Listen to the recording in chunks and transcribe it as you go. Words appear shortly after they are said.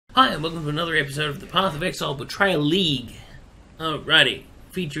Hi, and welcome to another episode of the Path of Exile Betrayal League. Alrighty,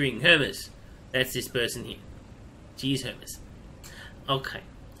 featuring Hermes. That's this person here. She is Hermes. Okay,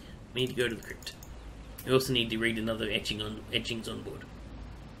 we need to go to the crypt. We also need to read another etchings on board.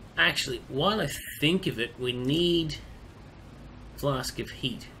 Actually, while I think of it, we need Flask of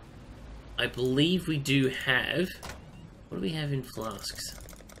Heat. I believe we do have... What do we have in flasks?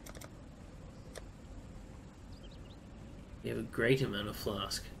 We have a great amount of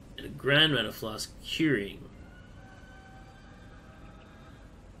flask. And a grand amount of flask curing.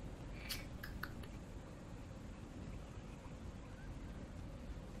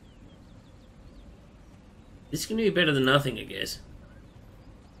 This is going to be better than nothing, I guess.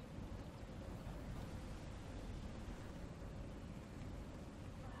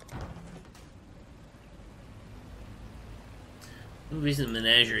 We'll visit the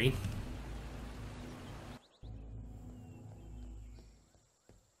menagerie.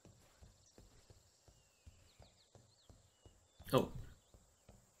 Oh,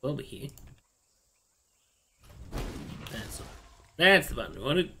 over here. That's the button we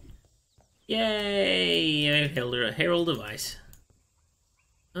wanted. Yay! I held her a herald device.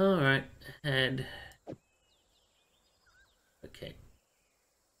 Alright, head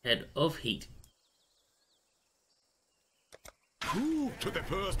of heat. Prove to the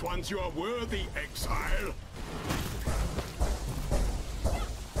first ones you are worthy, Exile.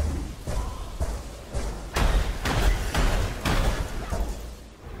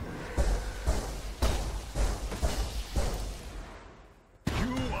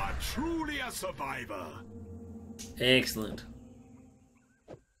 Truly a survivor. Excellent.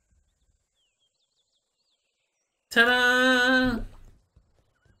 Ta-da!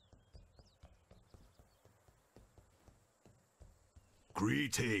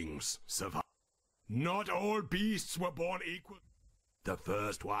 Greetings, survivor. Not all beasts were born equal. The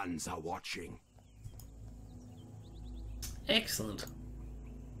first ones are watching. Excellent.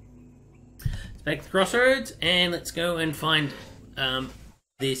 Let's back to the crossroads and let's go and find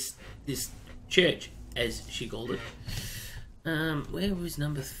this church, as she called it. Where was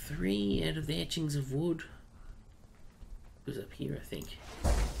number 3 out of the etchings of wood? It was up here, I think.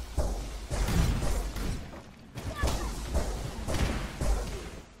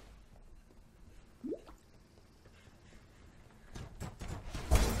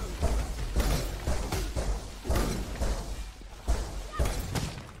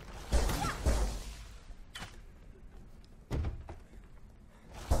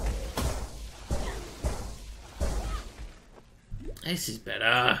 This is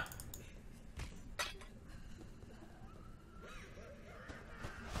better.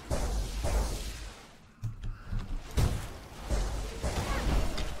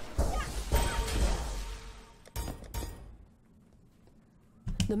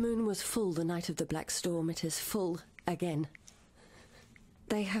 The moon was full the night of the Black Storm. It is full again.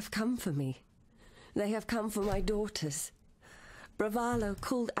 They have come for me. They have come for my daughters. Bravalo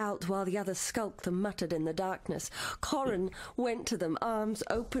called out while the others skulked and muttered in the darkness. Corin went to them, arms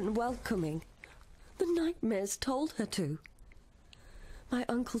open, welcoming. The nightmares told her to. My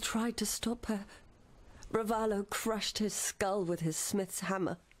uncle tried to stop her. Bravalo crushed his skull with his smith's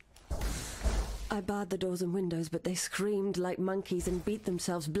hammer. I barred the doors and windows, but they screamed like monkeys and beat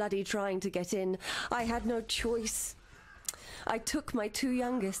themselves bloody trying to get in. I had no choice. I took my 2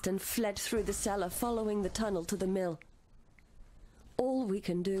 youngest and fled through the cellar, following the tunnel to the mill. All we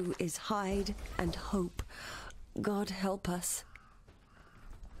can do is hide and hope. God help us.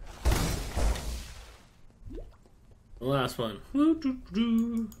 The last one. 3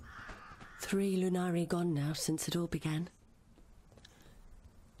 Lunari gone now since it all began.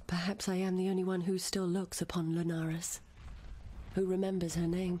 Perhaps I am the only one who still looks upon Lunaris, who remembers her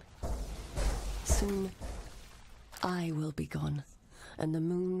name. Soon I will be gone, and the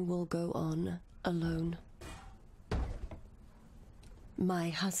moon will go on alone. My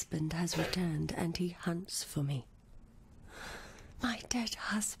husband has returned, and he hunts for me. My dead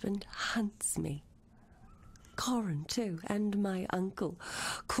husband hunts me. Corin, too, and my uncle.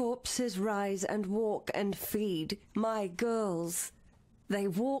 Corpses rise and walk and feed. My girls, they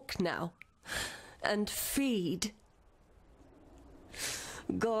walk now and feed.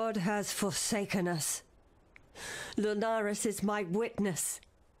 God has forsaken us. Lunaris is my witness.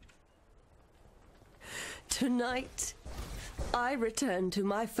 Tonight, I return to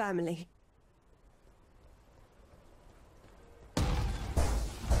my family.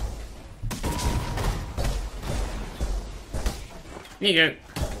 There you go.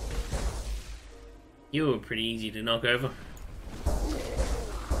 You were pretty easy to knock over.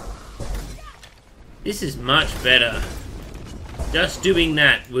 This is much better. Just doing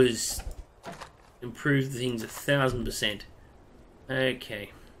that was improved things 1,000%. Okay.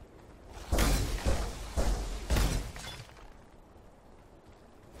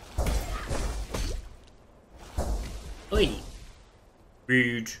 Oi.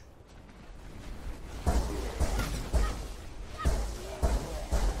 Rude.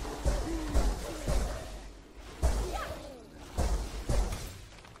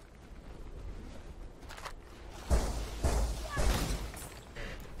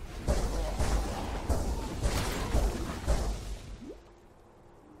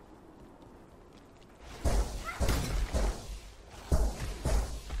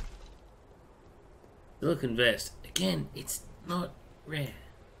 Silicon vest. Again, it's not rare.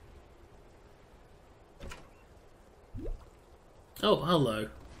 Oh, hello.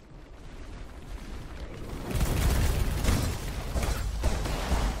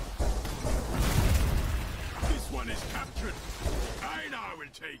 This one is captured. I now will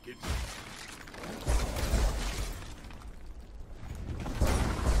take it.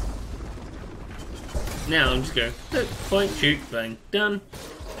 Now I'm just going, look, point, shoot, bang, done.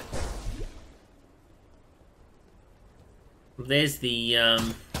 There's the,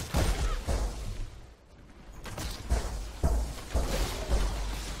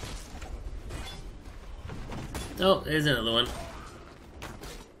 oh, there's another one.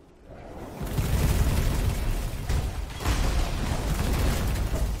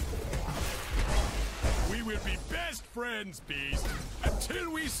 We will be best friends, Beast,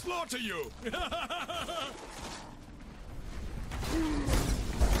 until we slaughter you.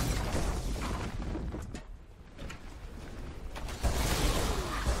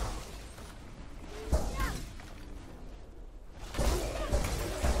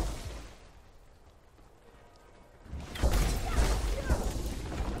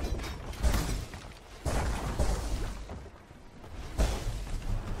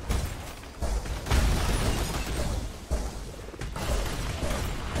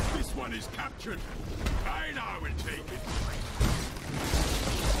 Is captured. I now will take it.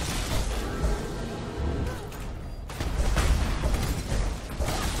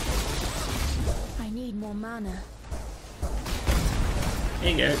 I need more mana. There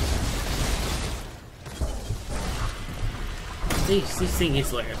you go. This thing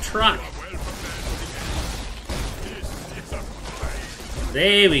is like a truck.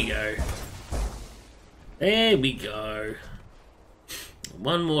 There we go. There we go.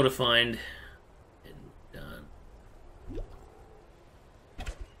 One more to find. And done.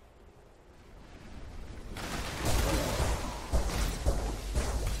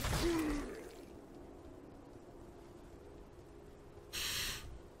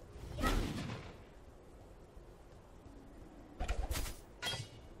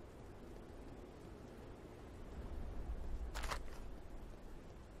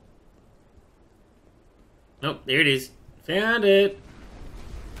 Oh, there it is. Found it.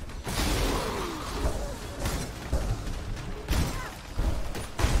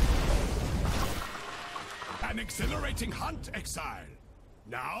 An exhilarating hunt, Exile.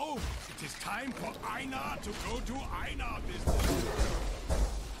 Now, it is time for Einar to go to Einar business.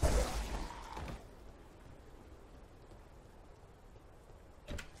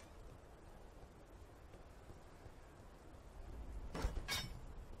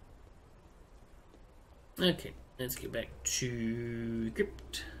 Okay, let's get back to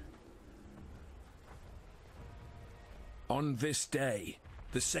Crypt. On this day,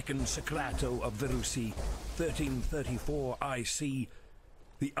 the second Seclato of Verusi, 1334 IC,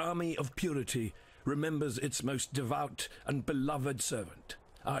 the Army of Purity remembers its most devout and beloved servant,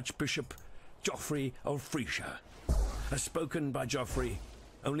 Archbishop Geoffrey of Frisia. As spoken by Geoffrey,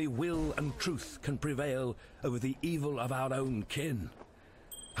 only will and truth can prevail over the evil of our own kin.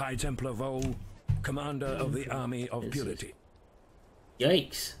 High Templar Vol, Commander of the Army of Purity.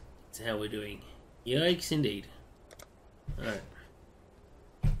 Yikes. That's how we're doing. Yikes indeed. Alright.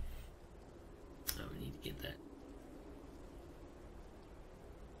 Oh, we need to get that.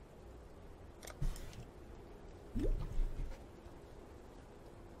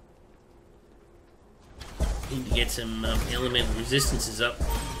 Need to get some elemental resistances up.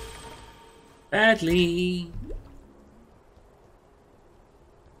 Badly.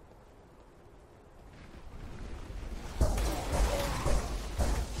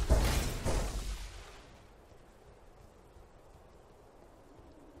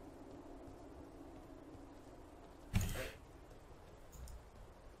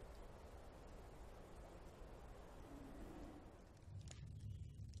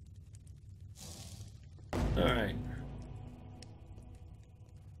 Alright.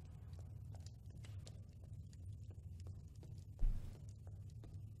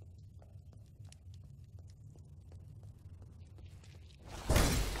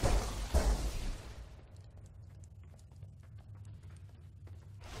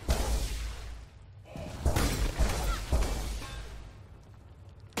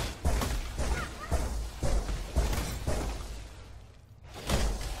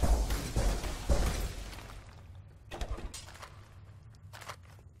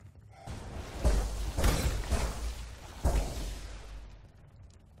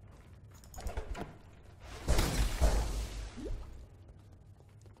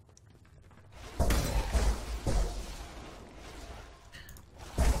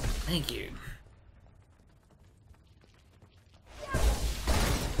 Thank you.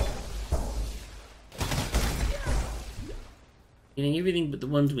 Getting everything but the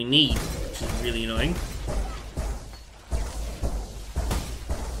ones we need, which is really annoying.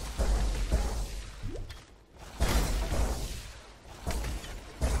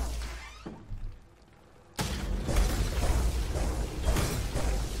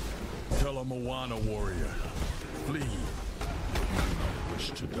 Tell a Moana warrior. Flee. I do not wish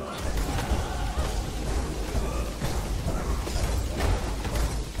to die.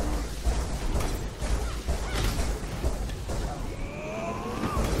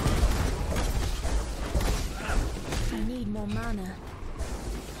 I need more mana.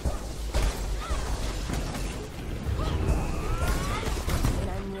 When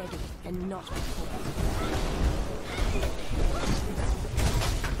I'm ready and not before.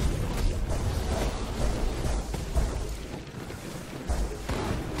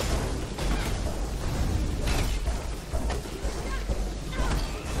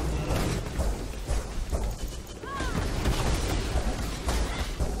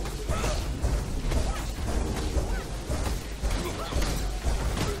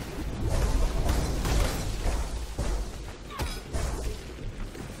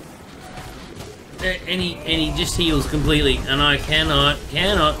 And he just heals completely, and I cannot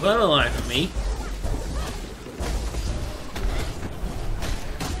for the life of me.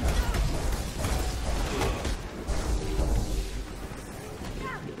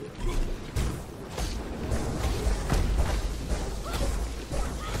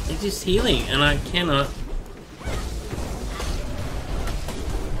 He's just healing, and I cannot.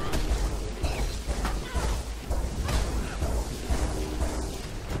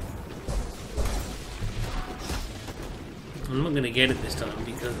 I'm not going to get it this time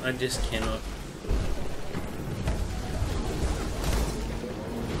because I just cannot.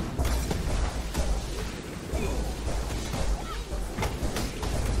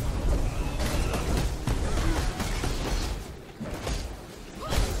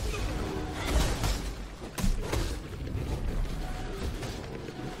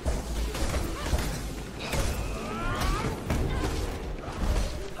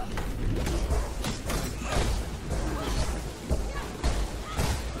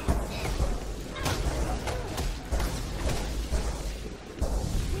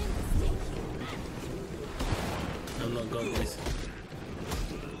 I'm not got this.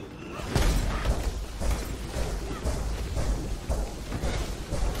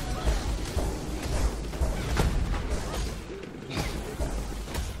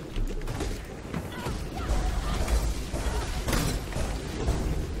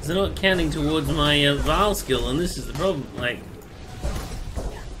 They're not counting towards my Val skill, and this is the problem. Like,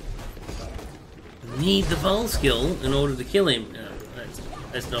 need the Val skill in order to kill him. No,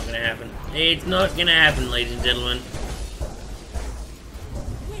 that's not going to happen. It's not going to happen, ladies and gentlemen.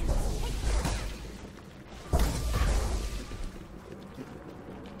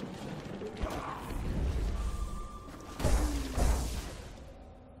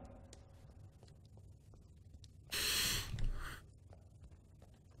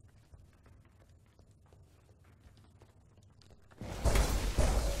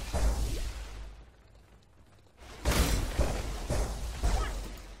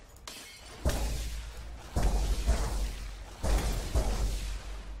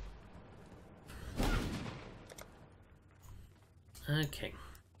 Okay.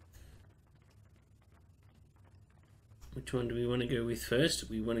 Which one do we want to go with first?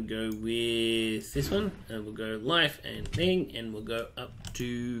 We want to go with this one, and we'll go life and thing, and we'll go up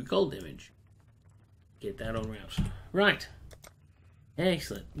to cold damage. Get that all out. Right.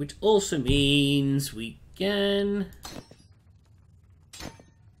 Excellent. Which also means we can...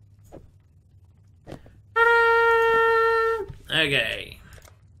 Okay.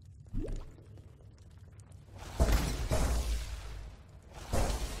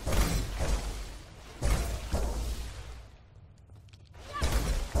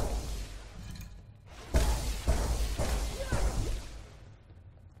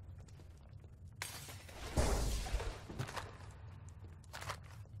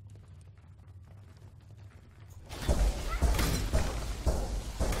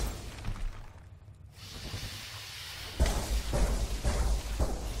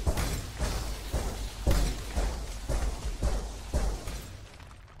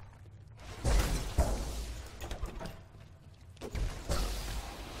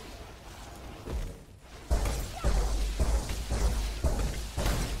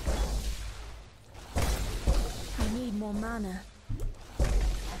 More mana.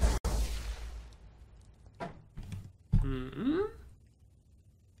 Mm-hmm.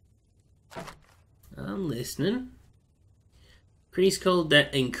 Listening.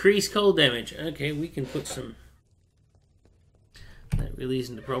 Increase cold damage. Okay, we can put some. That really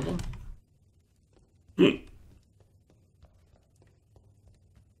isn't a problem.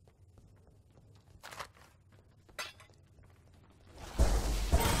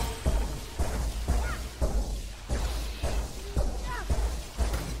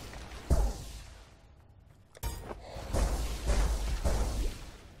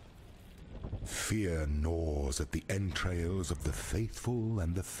 Fear gnaws at the entrails of the faithful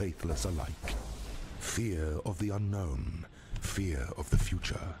and the faithless alike. Fear of the unknown, fear of the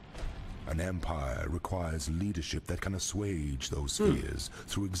future. An empire requires leadership that can assuage those fears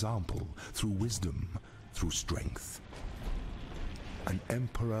through example, through wisdom, through strength. An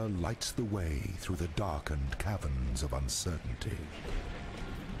emperor lights the way through the darkened caverns of uncertainty.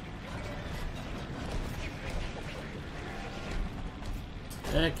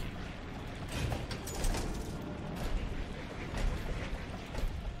 Okay.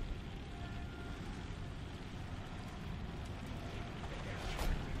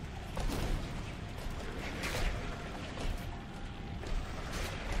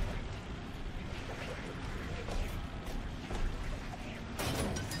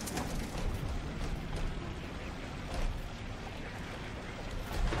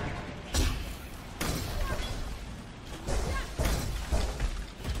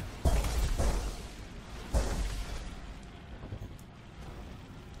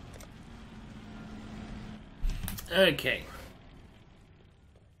 Okay.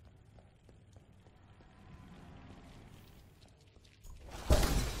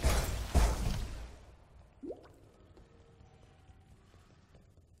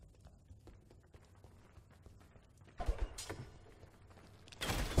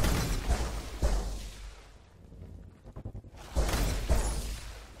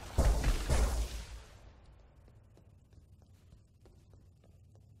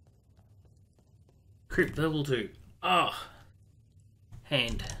 Crypt level 2. Ah.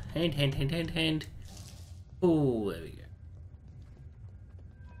 Hand. Oh, there we go.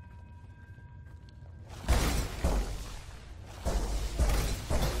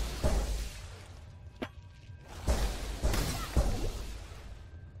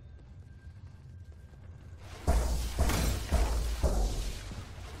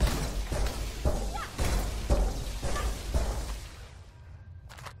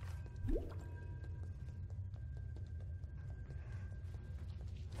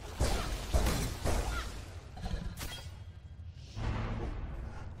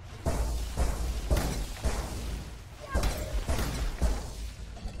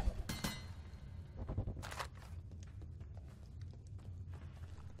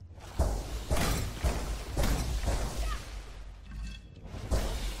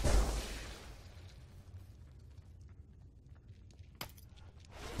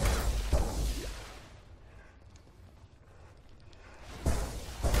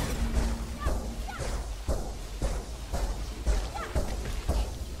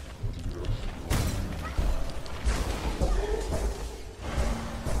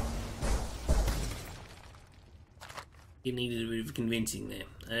 You needed a bit of convincing there.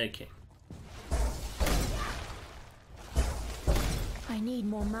 Okay. I need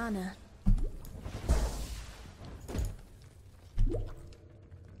more mana.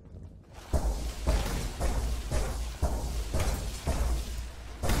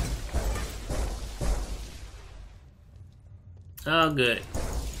 Oh, good.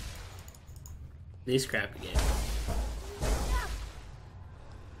 This crap again.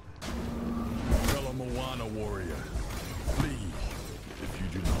 Fellow Moana warrior, flee if you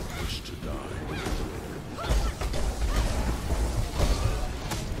do not wish to die.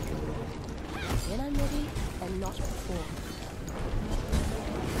 When I'm ready, and not before.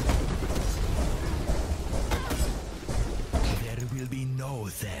 There will be no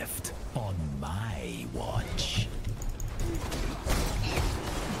theft on my watch.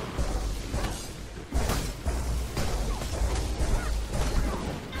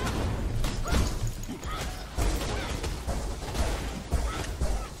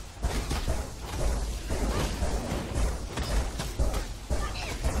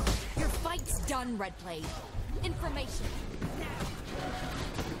 Your fight's done, Redblade. Information.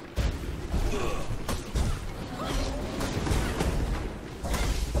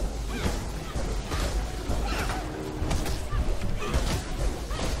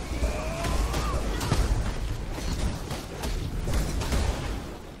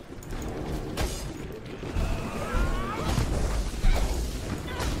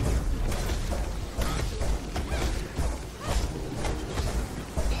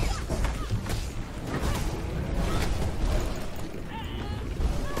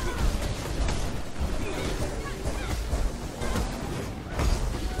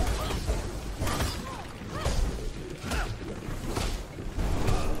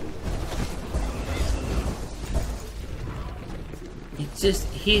 just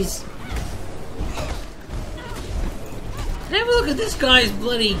his... Have a look at this guy's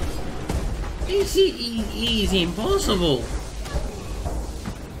bloody... He's impossible.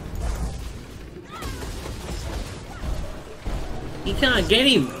 You can't get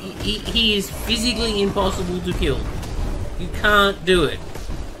him. He is physically impossible to kill. You can't do it.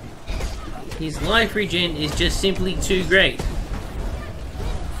 His life regen is just simply too great.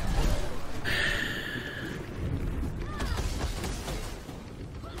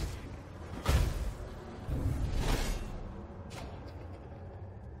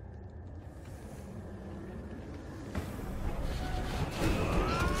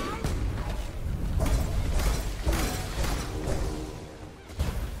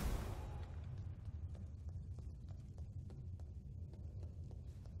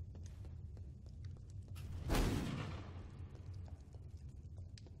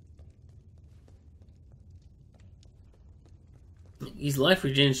 His life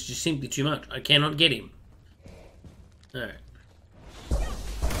regen is just simply too much. I cannot get him. Alright.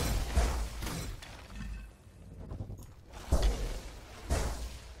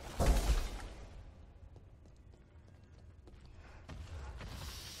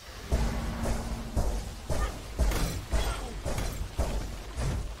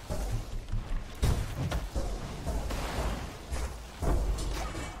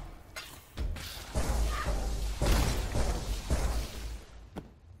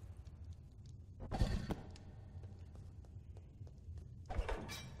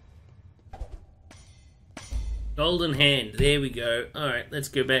 Golden hand. There we go. Alright, let's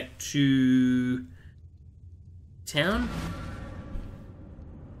go back to... town?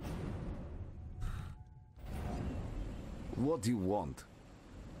 What do you want?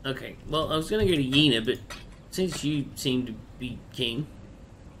 Okay, well, I was going to go to Yena, but since you seem to be king...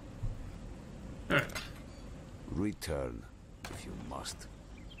 Alright. Return, if you must.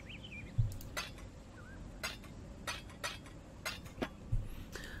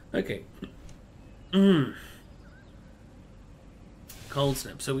 Okay. Cold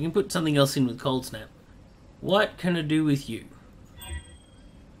Snap. So we can put something else in with Cold Snap. What can I do with you?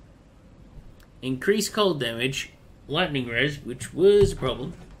 Increase cold damage. Lightning res, which was a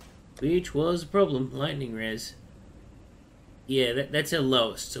problem. Lightning res. Yeah, that's our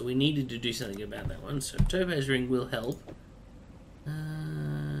lowest, so we needed to do something about that one. So Topaz Ring will help.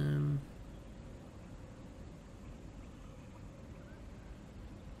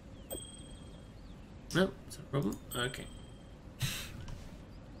 No, it's a problem. Okay.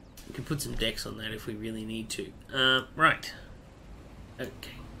 We can put some decks on that if we really need to. Right.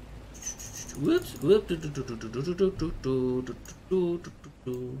 Okay. Whoops.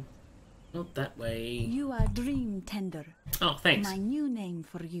 Not that way. You are Dream Tender. Oh, thanks. My new name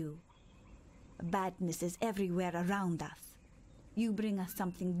for you. Badness is everywhere around us. You bring us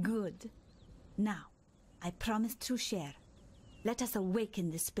something good. Now, I promise to share. Let us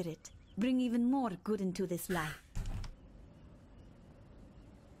awaken the spirit. Bring even more good into this life.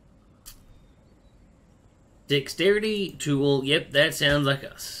 Dexterity tool. Yep, that sounds like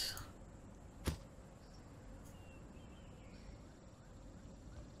us.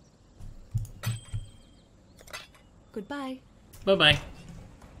 Goodbye. Bye-bye.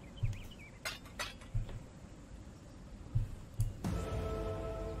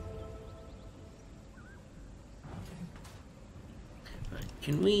 Right,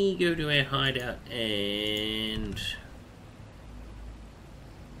 can we go to our hideout and...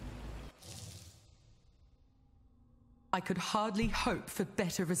 I could hardly hope for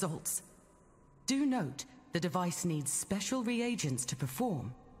better results. Do note, the device needs special reagents to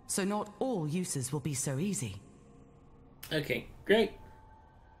perform, so not all uses will be so easy. Okay, great.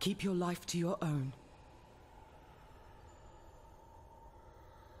 Keep your life to your own.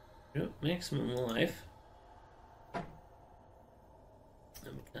 Yep, maximum life. No,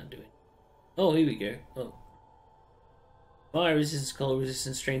 we can't do it. Oh, here we go. Oh. Fire resistance, cold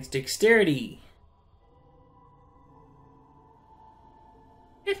resistance, strength, dexterity.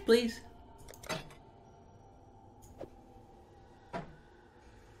 Yes, please.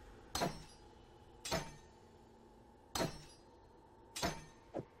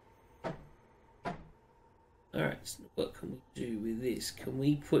 Alright, so what can we do with this? Can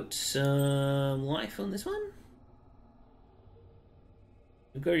we put some life on this one?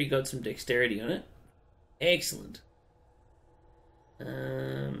 We've already got some dexterity on it. Excellent.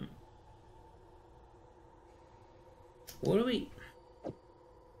 What do we...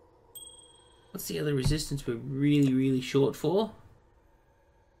 What's the other resistance we're really, really short for?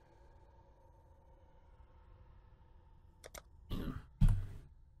 Hang on.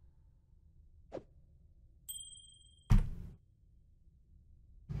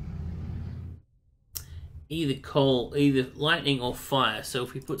 either lightning or fire. So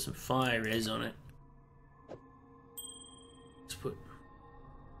if we put some fire res on it, let's put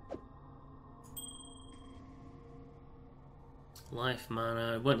life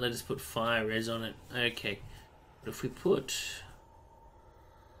mana. It won't let us put fire res on it. Okay, but if we put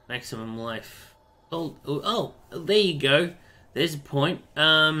maximum life, oh, there you go. There's a point.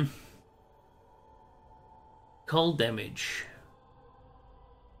 Cold damage.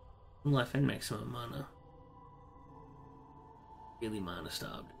 Life and maximum mana. Really mana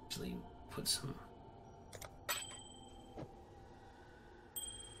starved. Actually, put some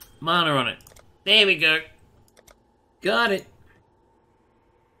mana on it. There we go. Got it.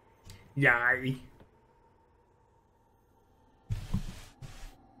 Yay.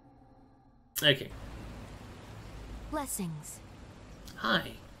 Okay. Blessings.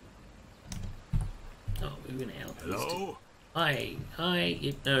 Hi. Oh, we're gonna help. Hello? Hi.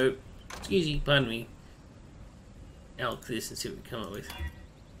 Yep, no. Excuse me, pardon me. Elk this and see what we come up with.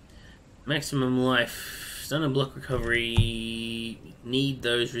 Maximum life. Stun and block recovery. Need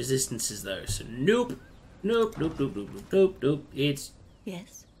those resistances though. So nope. Nope. It's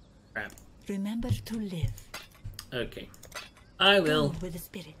Yes. crap. Remember to live. Okay. I will. Go with the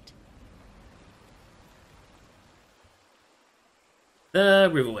spirit. The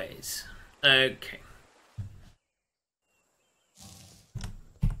Riverways. Okay.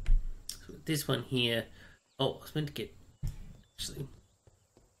 So this one here. Oh, I was meant to get. Actually.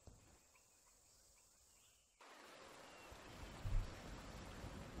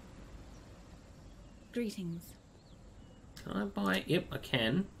 Greetings. Can I buy? Yep, I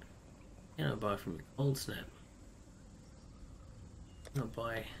can. Can I buy from Cold Snap? Can I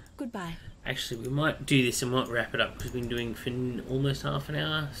buy? Goodbye. Actually, we might do this and might wrap it up because we've been doing for almost half an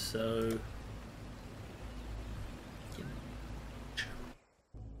hour. So.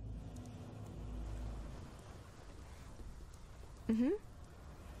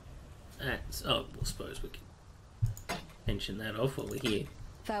 That's, oh, I suppose we can mention that off while we're here.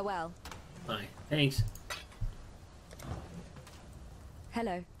 Farewell. Bye. Thanks.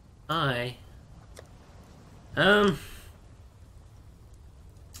 Hello. Hi.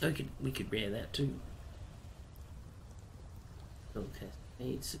 We could rear that too. Okay.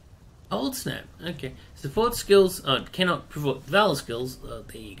 It's Cold Snap. Okay. Support skills. Oh, cannot provoke Val skills. Oh,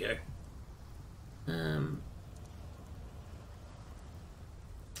 there you go.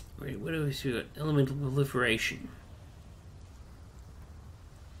 Wait, what do we see? Got elemental proliferation.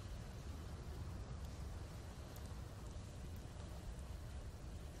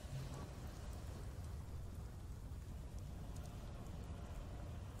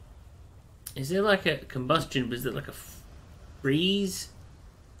 Is there like a combustion, but is there like a freeze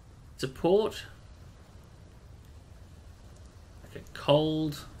support? Like a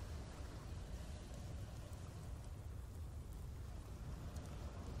cold?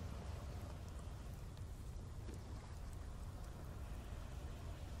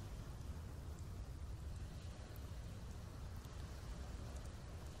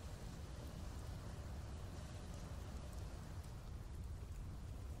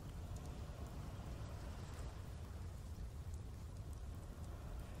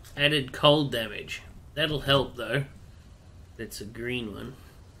 Added cold damage. That'll help though. That's a green one.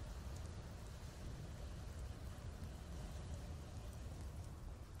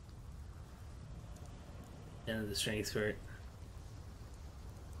 Down to the strength for it.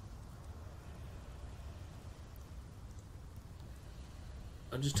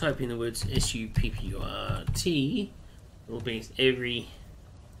 I'll just type in the words SUPPURT. It will be every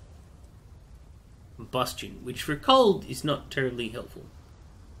combustion, which for cold is not terribly helpful.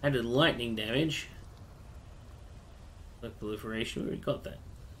 Added lightning damage. Like proliferation, we already got that.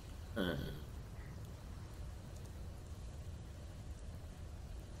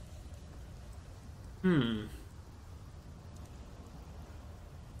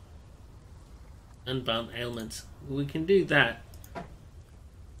 Unbound ailments. We can do that. I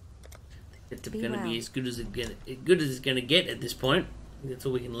think that's going to be as good as it's going to get at this point. I think that's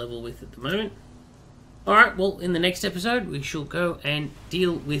all we can level with at the moment. Alright, well, in the next episode, we shall go and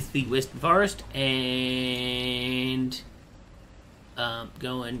deal with the Western Forest and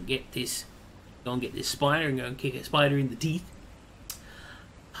go and get this spider and go and kick a spider in the teeth.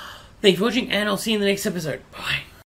 Thank you for watching, and I'll see you in the next episode. Bye.